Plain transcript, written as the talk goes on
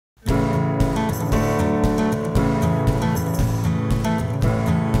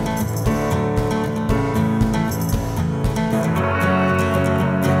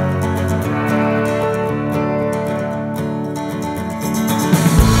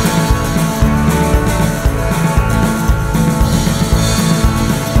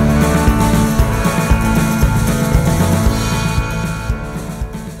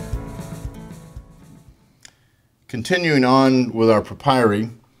Continuing on with our papyri,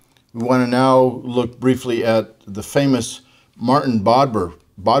 we want to now look briefly at the famous Bodmer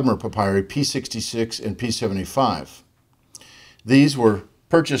Papyri P66 and P75. These were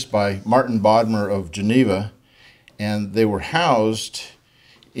purchased by Martin Bodmer of Geneva, and they were housed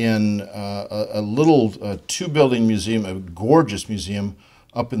in a little two-building museum, a gorgeous museum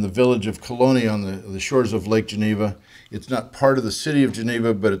up in the village of Colonie on the shores of Lake Geneva. It's not part of the city of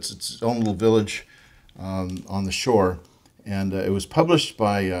Geneva, but it's its own little village on the shore. And it was published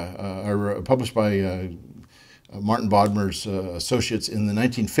by Martin Bodmer's associates in the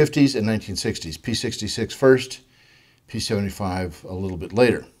 1950s and 1960s. P66 first, P75 a little bit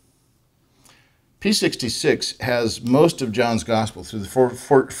later. P66 has most of John's Gospel. Through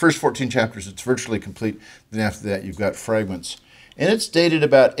the first 14 chapters, it's virtually complete. Then after that, you've got fragments. And it's dated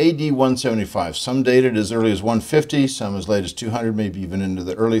about AD 175. Some dated as early as 150, some as late as 200, maybe even into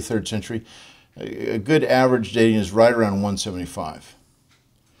the early 3rd century. A good average dating is right around 175.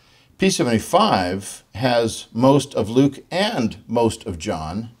 P75 has most of Luke and most of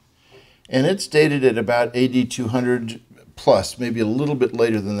John, and it's dated at about AD 200 plus, maybe a little bit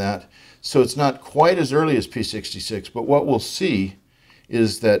later than that. So it's not quite as early as P66, but what we'll see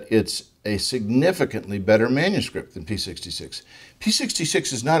is that it's a significantly better manuscript than P66.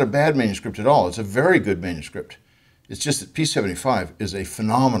 P66 is not a bad manuscript at all. It's a very good manuscript. It's just that P75 is a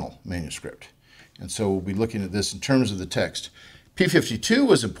phenomenal manuscript. And so we'll be looking at this in terms of the text. P52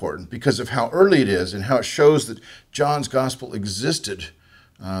 was important because of how early it is and how it shows that John's Gospel existed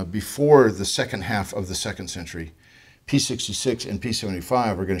before the second half of the 2nd century. P66 and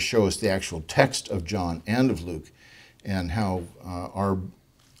P75 are going to show us the actual text of John and of Luke, and how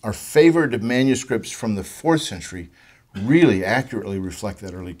our favored manuscripts from the 4th century really accurately reflect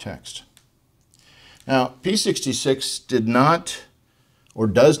that early text. Now, P66 did not or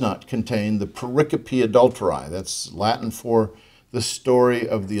does not contain the pericope adulteri. That's Latin for the story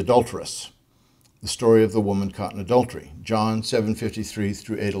of the adulteress, the story of the woman caught in adultery, John 7:53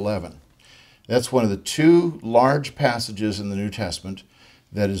 through 8:11. That's one of the two large passages in the New Testament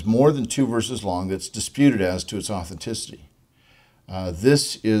that is more than 2 verses long that's disputed as to its authenticity.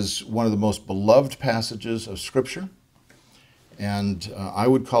 This is one of the most beloved passages of Scripture, and I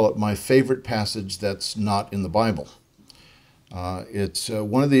would call it my favorite passage that's not in the Bible. It's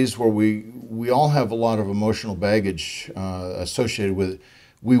one of these where we all have a lot of emotional baggage associated with it.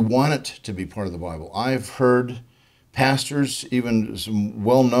 We want it to be part of the Bible. I've heard pastors, even some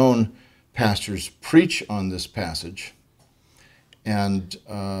well-known pastors, preach on this passage. And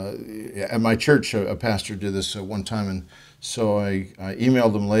at my church, a pastor did this one time, and so I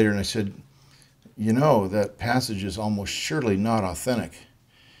emailed him later and I said, you know, that passage is almost surely not authentic.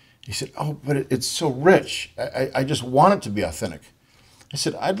 He said, oh, but it's so rich. I just want it to be authentic. I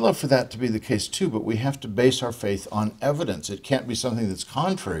said, I'd love for that to be the case too, but we have to base our faith on evidence. It can't be something that's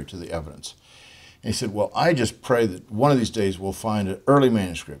contrary to the evidence. And he said, well, I just pray that one of these days we'll find an early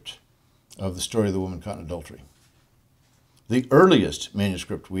manuscript of the story of the woman caught in adultery. The earliest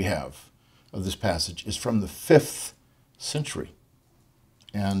manuscript we have of this passage is from the 5th century.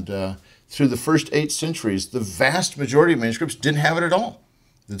 And through the first 8 centuries, the vast majority of manuscripts didn't have it at all.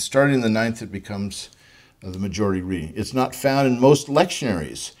 Then starting in the 9th, it becomes the majority reading. It's not found in most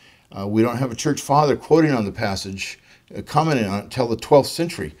lectionaries. We don't have a church father quoting on the passage, commenting on it until the 12th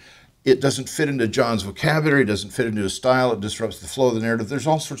century. It doesn't fit into John's vocabulary, it doesn't fit into his style, it disrupts the flow of the narrative. There's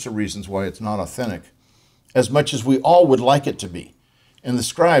all sorts of reasons why it's not authentic, as much as we all would like it to be. And the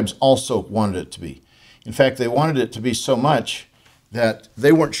scribes also wanted it to be. In fact, they wanted it to be so much that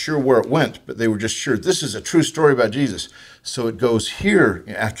they weren't sure where it went, but they were just sure this is a true story about Jesus. So it goes here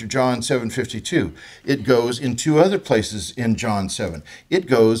after John 7:52. It goes in 2 other places in John 7. It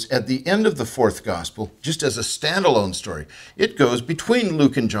goes at the end of the 4th gospel, just as a standalone story. It goes between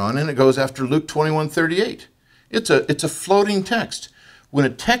Luke and John, and it goes after Luke 21:38. It's a floating text. When a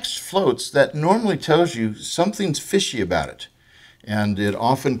text floats, that normally tells you something's fishy about it, and it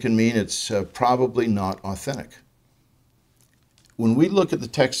often can mean it's probably not authentic. When we look at the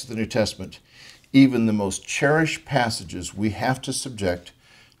text of the New Testament, even the most cherished passages we have to subject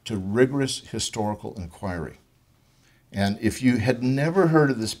to rigorous historical inquiry. And if you had never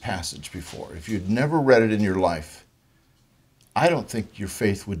heard of this passage before, if you'd never read it in your life, I don't think your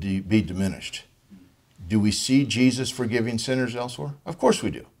faith would be diminished. Do we see Jesus forgiving sinners elsewhere? Of course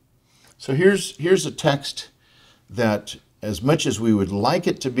we do. So here's a text that, as much as we would like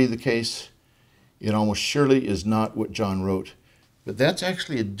it to be the case, it almost surely is not what John wrote. But that's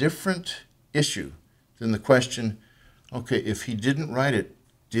actually a different issue than the question, okay, if he didn't write it,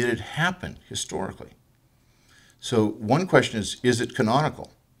 did it happen historically? So one question is it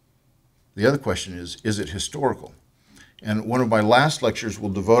canonical? The other question is it historical? And one of my last lectures will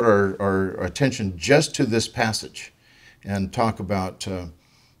devote our attention just to this passage and talk about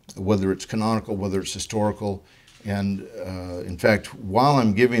whether it's canonical, whether it's historical. And in fact, while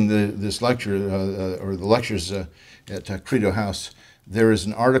I'm giving this lecture, or the lectures at Credo House, there is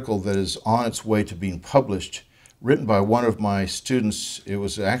an article that is on its way to being published, written by one of my students. It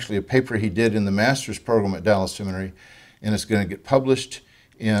was actually a paper he did in the master's program at Dallas Seminary, and it's going to get published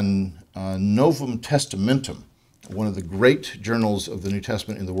in Novum Testamentum, one of the great journals of the New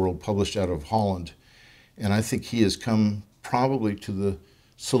Testament in the world, published out of Holland. And I think he has come probably to the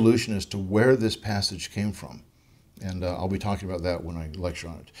solution as to where this passage came from. And I'll be talking about that when I lecture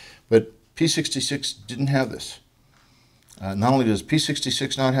on it. But P66 didn't have this. Not only does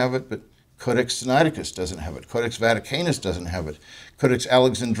P66 not have it, but Codex Sinaticus doesn't have it. Codex Vaticanus doesn't have it. Codex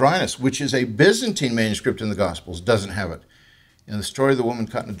Alexandrinus, which is a Byzantine manuscript in the Gospels, doesn't have it. And the story of the woman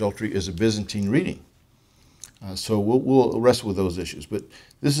caught in adultery is a Byzantine reading. So we'll wrestle with those issues. But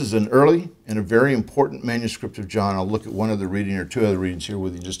this is an early and a very important manuscript of John. I'll look at one other reading or two other readings here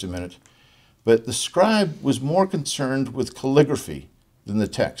with you in just a minute. But the scribe was more concerned with calligraphy than the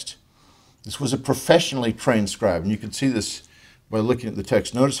text. This was a professionally trained scribe, and you can see this by looking at the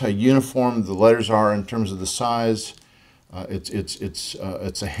text. Notice how uniform the letters are in terms of the size. It's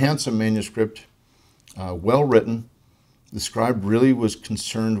a handsome manuscript, well written. The scribe really was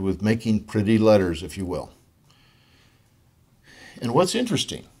concerned with making pretty letters, if you will. And what's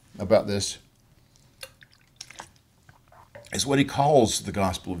interesting about this is what he calls the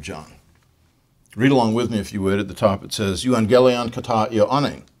Gospel of John. Read along with me, if you would. At the top it says, Euangelion kata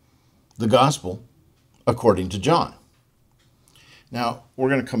Ioanne, the Gospel according to John. Now, we're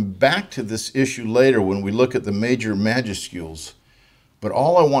going to come back to this issue later when we look at the major majuscules, but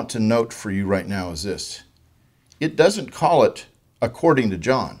all I want to note for you right now is this. It doesn't call it according to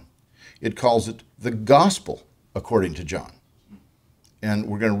John. It calls it the Gospel according to John. And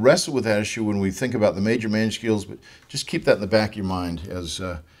we're going to wrestle with that issue when we think about the major manuscripts, but just keep that in the back of your mind as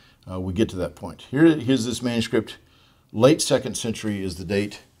we get to that point. Here's this manuscript. Late 2nd century is the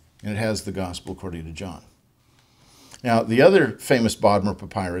date, and it has the Gospel according to John. Now, the other famous Bodmer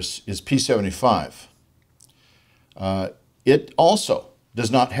Papyrus is P75. It also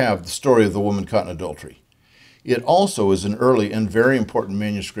does not have the story of the woman caught in adultery. It also is an early and very important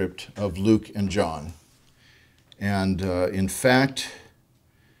manuscript of Luke and John. And in fact,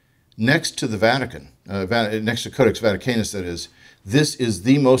 next to the Vatican, next to Codex Vaticanus, that is, this is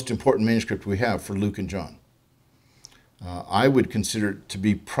the most important manuscript we have for Luke and John. I would consider it to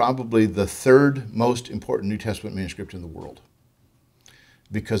be probably the third most important New Testament manuscript in the world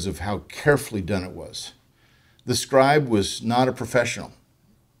because of how carefully done it was. The scribe was not a professional,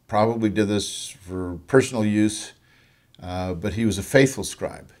 probably did this for personal use, but he was a faithful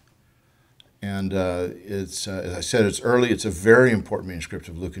scribe. And as I said, it's early. It's a very important manuscript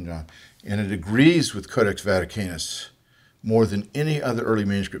of Luke and John. And it agrees with Codex Vaticanus more than any other early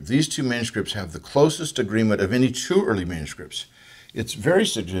manuscript. These two manuscripts have the closest agreement of any two early manuscripts. It's very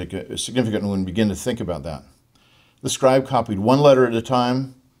significant when we begin to think about that. The scribe copied one letter at a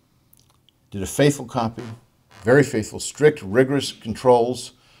time, did a faithful copy, very faithful, strict, rigorous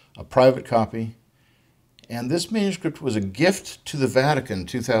controls, a private copy. And this manuscript was a gift to the Vatican in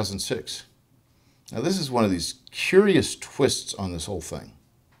 2006. Now, this is one of these curious twists on this whole thing.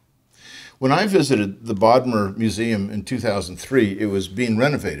 When I visited the Bodmer Museum in 2003, it was being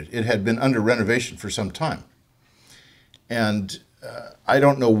renovated. It had been under renovation for some time. And I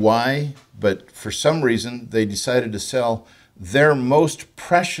don't know why, but for some reason, they decided to sell their most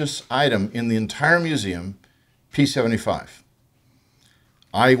precious item in the entire museum, P75.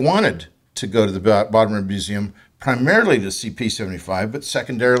 I wanted to go to the Bodmer Museum primarily to see P75, but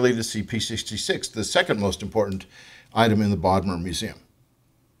secondarily to see P66, the second most important item in the Bodmer Museum.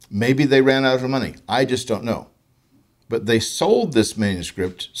 Maybe they ran out of money. I just don't know. But they sold this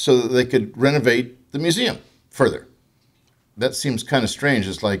manuscript so that they could renovate the museum further. That seems kind of strange.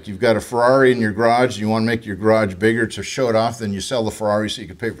 It's like you've got a Ferrari in your garage, and you want to make your garage bigger to show it off, then you sell the Ferrari so you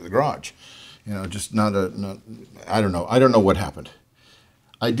can pay for the garage. You know, just I don't know. I don't know what happened.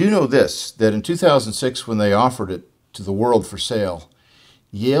 I do know this, that in 2006, when they offered it to the world for sale,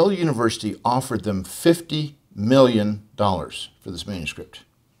 Yale University offered them $50 million for this manuscript.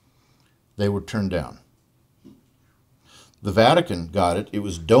 They were turned down. The Vatican got it. It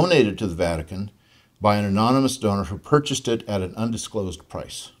was donated to the Vatican by an anonymous donor who purchased it at an undisclosed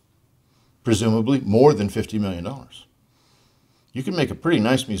price, presumably more than $50 million. You can make a pretty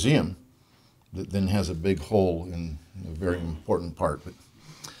nice museum that then has a big hole in a very important part, but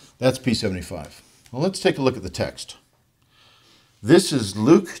that's P75. Well, let's take a look at the text. This is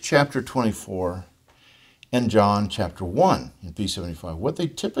Luke chapter 24, and John chapter 1 in P75. What they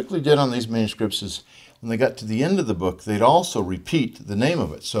typically did on these manuscripts is when they got to the end of the book, they'd also repeat the name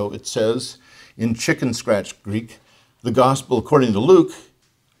of it. So it says in chicken scratch Greek, the Gospel according to Luke,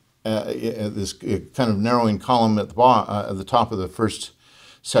 this kind of narrowing column at the top of the first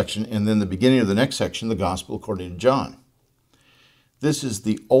section, and then the beginning of the next section, the Gospel according to John. This is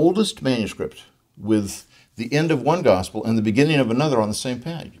the oldest manuscript with the end of one Gospel and the beginning of another on the same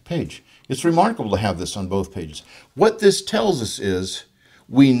page. It's remarkable to have this on both pages. What this tells us is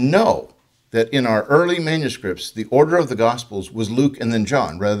we know that in our early manuscripts, the order of the Gospels was Luke and then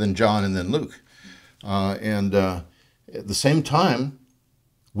John, rather than John and then Luke. At the same time,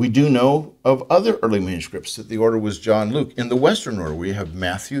 we do know of other early manuscripts that the order was John, Luke. In the Western order, we have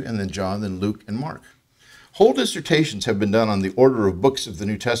Matthew and then John, then Luke and Mark. Whole dissertations have been done on the order of books of the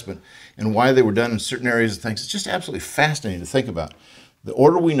New Testament and why they were done in certain areas of things. It's just absolutely fascinating to think about. The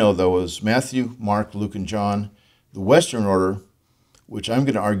order we know, though, is Matthew, Mark, Luke, and John. The Western order, which I'm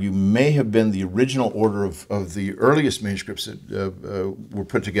going to argue may have been the original order of the earliest manuscripts that were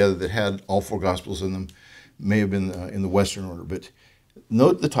put together that had all four Gospels in them, may have been in the Western order. But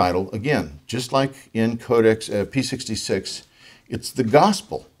note the title, again, just like in Codex P66, it's the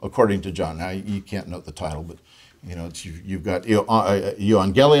Gospel according to John. Now, you can't note the title, but you know, you've got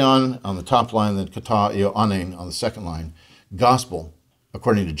Evangelion on the top line, then Kata Ioannein on the second line, Gospel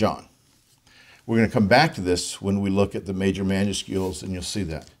according to John. We're going to come back to this when we look at the major manuscripts, and you'll see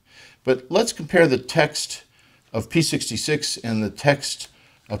that. But let's compare the text of P66 and the text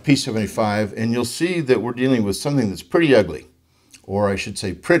of P75, and you'll see that we're dealing with something that's pretty ugly, or I should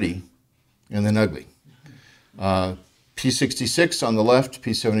say pretty, and then ugly. P66 on the left,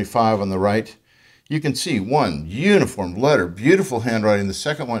 P75 on the right. You can see one uniform letter, beautiful handwriting. The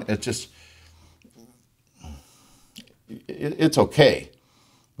second one, it's okay,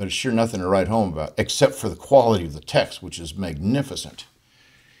 but it's sure nothing to write home about, except for the quality of the text, which is magnificent.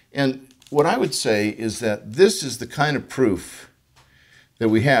 And what I would say is that this is the kind of proof that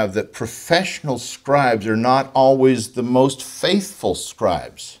we have that professional scribes are not always the most faithful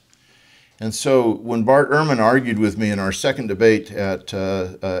scribes. And so when Bart Ehrman argued with me in our second debate at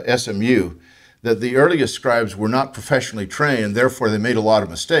SMU that the earliest scribes were not professionally trained and therefore they made a lot of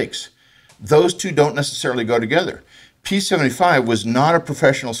mistakes, those two don't necessarily go together. P75 was not a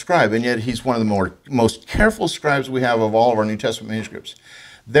professional scribe, and yet he's one of the most careful scribes we have of all of our New Testament manuscripts.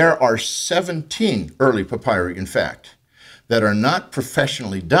 There are 17 early papyri, in fact, that are not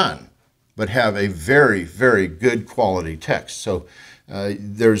professionally done, but have a very, very good quality text. So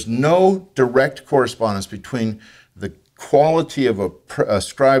there's no direct correspondence between the quality of a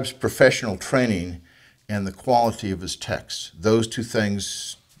scribe's professional training and the quality of his text. Those two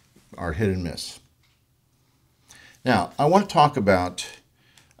things are hit and miss. Now, I want to talk about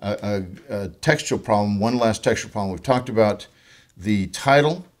a textual problem, one last textual problem. We've talked about the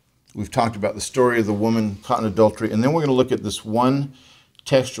title, we've talked about the story of the woman caught in adultery, and then we're going to look at this one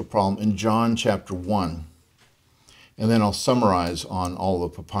textual problem in John chapter 1. And then I'll summarize on all the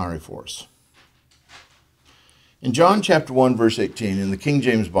papyri for us. In John chapter 1, verse 18, in the King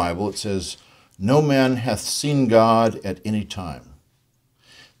James Bible, it says, "No man hath seen God at any time.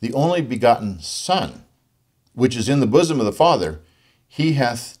 The only begotten Son, which is in the bosom of the Father, he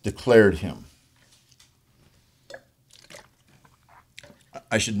hath declared him."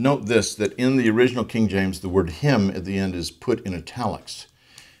 I should note this, that in the original King James, the word him at the end is put in italics.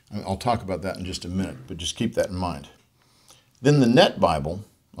 I'll talk about that in just a minute, but just keep that in mind. Then the Net Bible,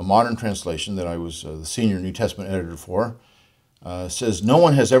 a modern translation that I was the senior New Testament editor for, says, "No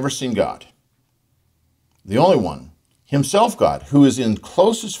one has ever seen God. The only one, himself God, who is in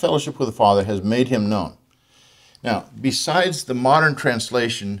closest fellowship with the Father, has made him known." Now, besides the modern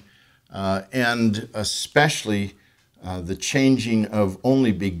translation, and especially the changing of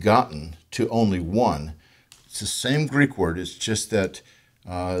only begotten to only one, it's the same Greek word. It's just that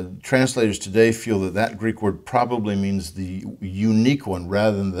translators today feel that that Greek word probably means the unique one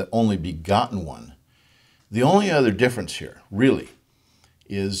rather than the only begotten one. The only other difference here, really,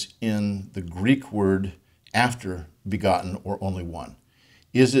 is in the Greek word after begotten or only one.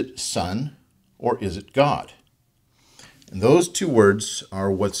 Is it Son or is it God? And those two words are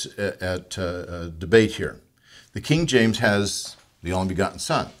what's at debate here. The King James has the only begotten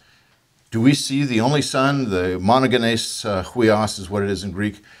Son. Do we see the only Son, the monogenes huios is what it is in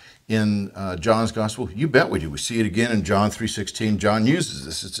Greek, in John's Gospel? You bet we do. We see it again in John 3:16. John uses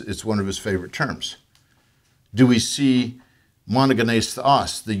this. It's one of his favorite terms. Do we see monogenes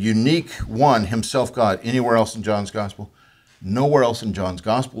theos, the unique one, himself God, anywhere else in John's Gospel? Nowhere else in John's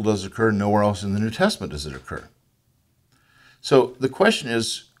Gospel does it occur. Nowhere else in the New Testament does it occur. So the question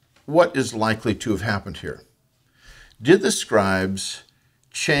is, what is likely to have happened here? Did the scribes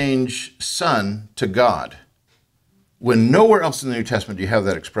change son to God when nowhere else in the New Testament do you have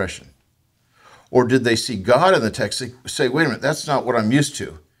that expression? Or did they see God in the text and say, wait a minute, that's not what I'm used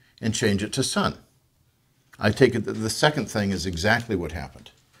to, and change it to son? I take it that the second thing is exactly what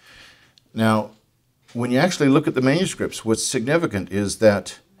happened. Now, when you actually look at the manuscripts, what's significant is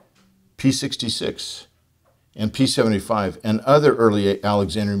that P66 and P75 and other early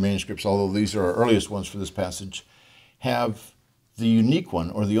Alexandrian manuscripts, although these are our earliest ones for this passage, have the unique one,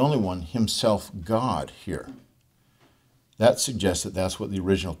 or the only one, himself God here. That suggests that that's what the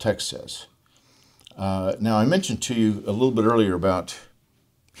original text says. Now, I mentioned to you a little bit earlier about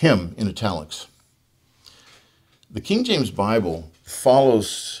him in italics. The King James Bible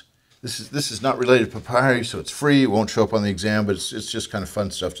follows, this is not related to papyri, so it's free, it won't show up on the exam, but it's just kind of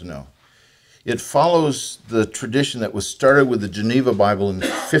fun stuff to know. It follows the tradition that was started with the Geneva Bible in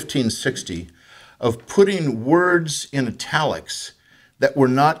 1560 of putting words in italics that were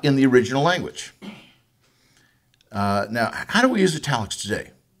not in the original language. Now, how do we use italics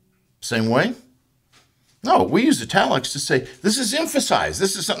today? Same way? No, we use italics to say, this is emphasized.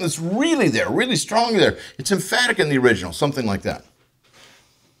 This is something that's really there, really strong there. It's emphatic in the original, something like that.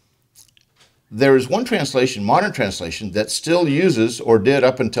 There is one translation, modern translation, that still uses, or did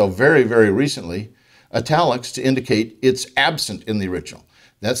up until very, very recently, italics to indicate it's absent in the original.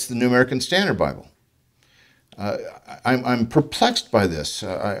 That's the New American Standard Bible. I'm perplexed by this.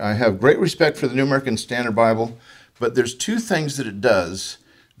 I have great respect for the New American Standard Bible, but there's two things that it does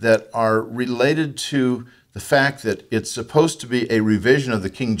that are related to the fact that it's supposed to be a revision of the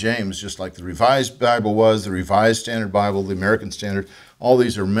King James, just like the Revised Bible was, the Revised Standard Bible, the American Standard. All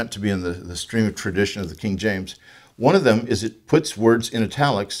these are meant to be in the stream of tradition of the King James. One of them is it puts words in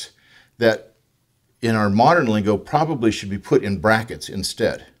italics that in our modern lingo probably should be put in brackets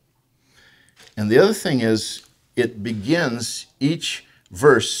instead. And the other thing is it begins, each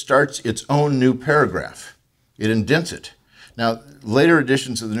verse starts its own new paragraph. It indents it. Now, later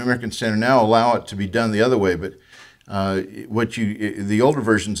editions of the New American Standard now allow it to be done the other way, but the older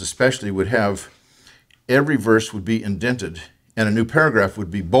versions especially would have every verse would be indented and a new paragraph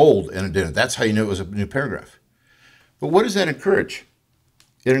would be bold and indented. That's how you knew it was a new paragraph. But what does that encourage?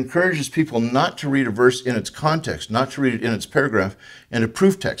 It encourages people not to read a verse in its context, not to read it in its paragraph, and a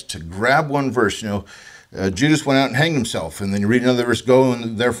proof text, to grab one verse, Judas went out and hanged himself, and then you read another verse, go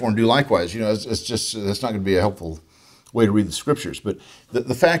and therefore do likewise. It's just, that's not going to be a helpful way to read the scriptures. But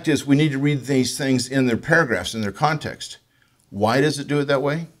the fact is we need to read these things in their paragraphs, in their context. Why does it do it that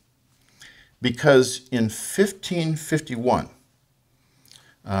way? Because in 1551,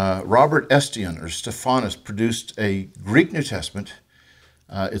 Robert Estienne, or Stephanus, produced a Greek New Testament.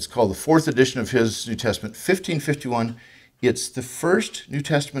 It's called the fourth edition of his New Testament, 1551. It's the first New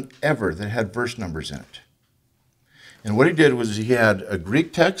Testament ever that had verse numbers in it. And what he did was he had a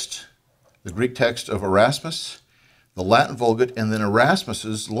Greek text, the Greek text of Erasmus, the Latin Vulgate, and then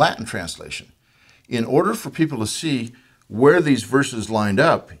Erasmus's Latin translation. In order for people to see where these verses lined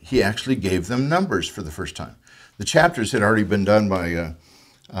up, he actually gave them numbers for the first time. The chapters had already been done by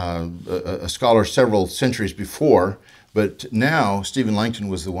a scholar several centuries before, but now Stephen Langton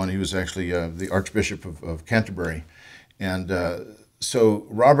was the one. He was actually the Archbishop of Canterbury. And so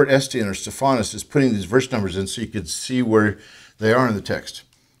Robert Estienne, or Stephanus, is putting these verse numbers in so you could see where they are in the text.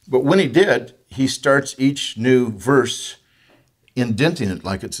 But when he did, he starts each new verse indenting it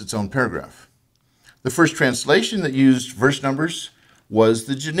like it's its own paragraph. The first translation that used verse numbers was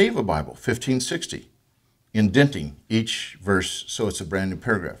the Geneva Bible, 1560, indenting each verse so it's a brand new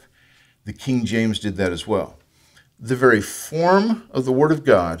paragraph. The King James did that as well. The very form of the Word of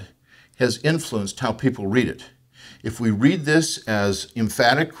God has influenced how people read it. If we read this as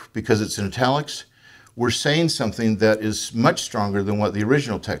emphatic because it's in italics, we're saying something that is much stronger than what the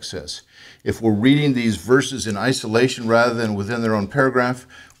original text says. If we're reading these verses in isolation rather than within their own paragraph,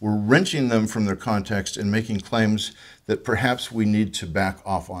 we're wrenching them from their context and making claims that perhaps we need to back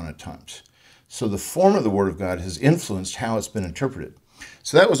off on at times. So the form of the Word of God has influenced how it's been interpreted.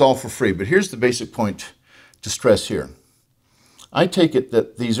 So that was all for free, but here's the basic point to stress here. I take it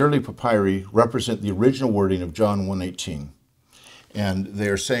that these early papyri represent the original wording of John 1:18, and they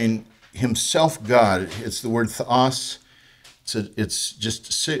are saying himself God. It's the word theos. It's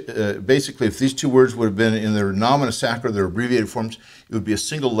just basically, if these two words would have been in their nomina sacra, their abbreviated forms, it would be a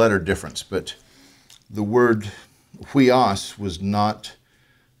single letter difference. But the word huios was not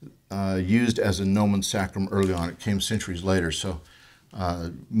used as a nomen sacrum early on. It came centuries later. So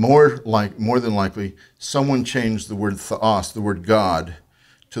more than likely, someone changed the word theos, the word God,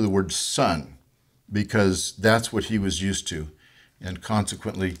 to the word son, because that's what he was used to. And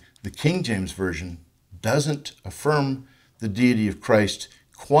consequently, The King James Version doesn't affirm the deity of Christ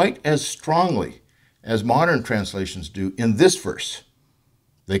quite as strongly as modern translations do in this verse.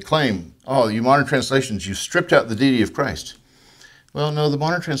 They claim, oh, you modern translations, you stripped out the deity of Christ. Well, no, the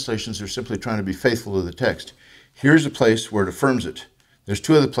modern translations are simply trying to be faithful to the text. Here's a place where it affirms it. There's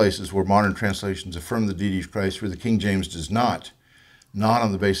two other places where modern translations affirm the deity of Christ where the King James does not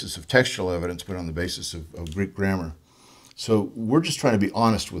on the basis of textual evidence, but on the basis of Greek grammar. So we're just trying to be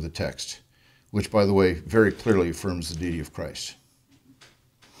honest with the text, which, by the way, very clearly affirms the deity of Christ.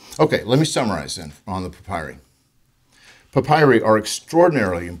 Okay, let me summarize then on the papyri. Papyri are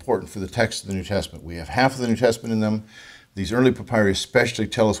extraordinarily important for the text of the New Testament. We have half of the New Testament in them. These early papyri especially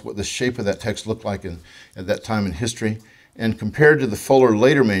tell us what the shape of that text looked like at that time in history. And compared to the fuller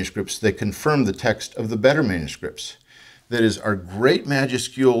later manuscripts, they confirm the text of the better manuscripts. That is, our great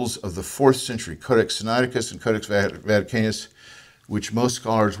majuscules of the 4th century, Codex Sinaticus and Codex Vaticanus, which most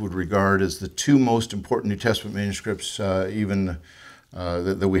scholars would regard as the two most important New Testament manuscripts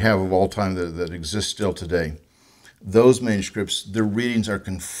that we have of all time that exist still today. Those manuscripts, their readings are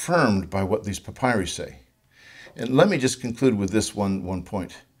confirmed by what these papyri say. And let me just conclude with this one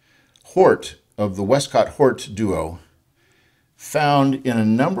point. Hort, of the Westcott-Hort duo, found in a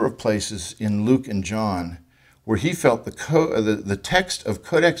number of places in Luke and John where he felt the text of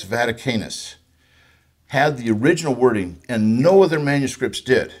Codex Vaticanus had the original wording and no other manuscripts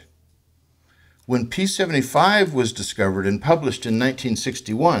did. When P75 was discovered and published in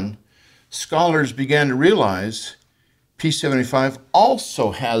 1961, scholars began to realize P75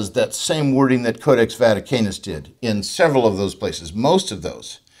 also has that same wording that Codex Vaticanus did in several of those places, most of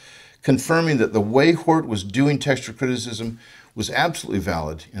those, confirming that the way Hort was doing textual criticism was absolutely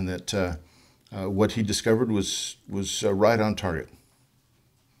valid and that what he discovered was right on target.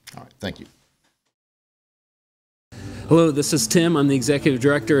 All right, thank you. Hello, this is Tim. I'm the Executive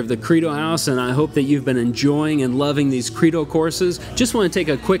Director of the Credo House, and I hope that you've been enjoying and loving these Credo courses. Just want to take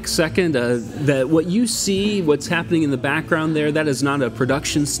a quick second that what you see, what's happening in the background there, that is not a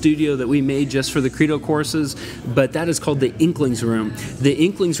production studio that we made just for the Credo courses, but that is called the Inklings Room. The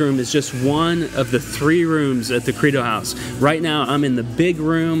Inklings Room is just one of the 3 rooms at the Credo House. Right now, I'm in the big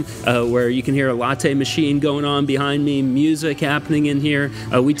room where you can hear a latte machine going on behind me, music happening in here.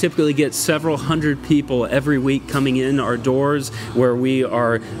 We typically get several hundred people every week coming in our doors, where we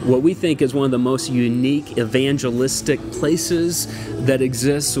are what we think is one of the most unique evangelistic places that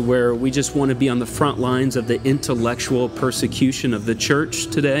exists, where we just want to be on the front lines of the intellectual persecution of the church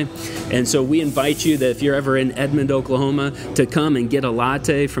today. And so we invite you that if you're ever in Edmond, Oklahoma, to come and get a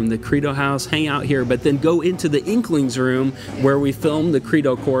latte from the Credo House, hang out here, but then go into the Inklings Room where we film the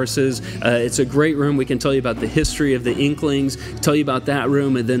Credo courses. It's a great room. We can tell you about the history of the Inklings, tell you about that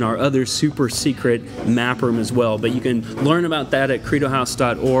room, and then our other super secret map room as well. But you can learn about that at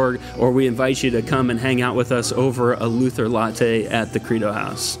credohouse.org, or we invite you to come and hang out with us over a Luther latte at the Credo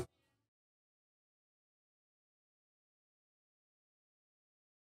House.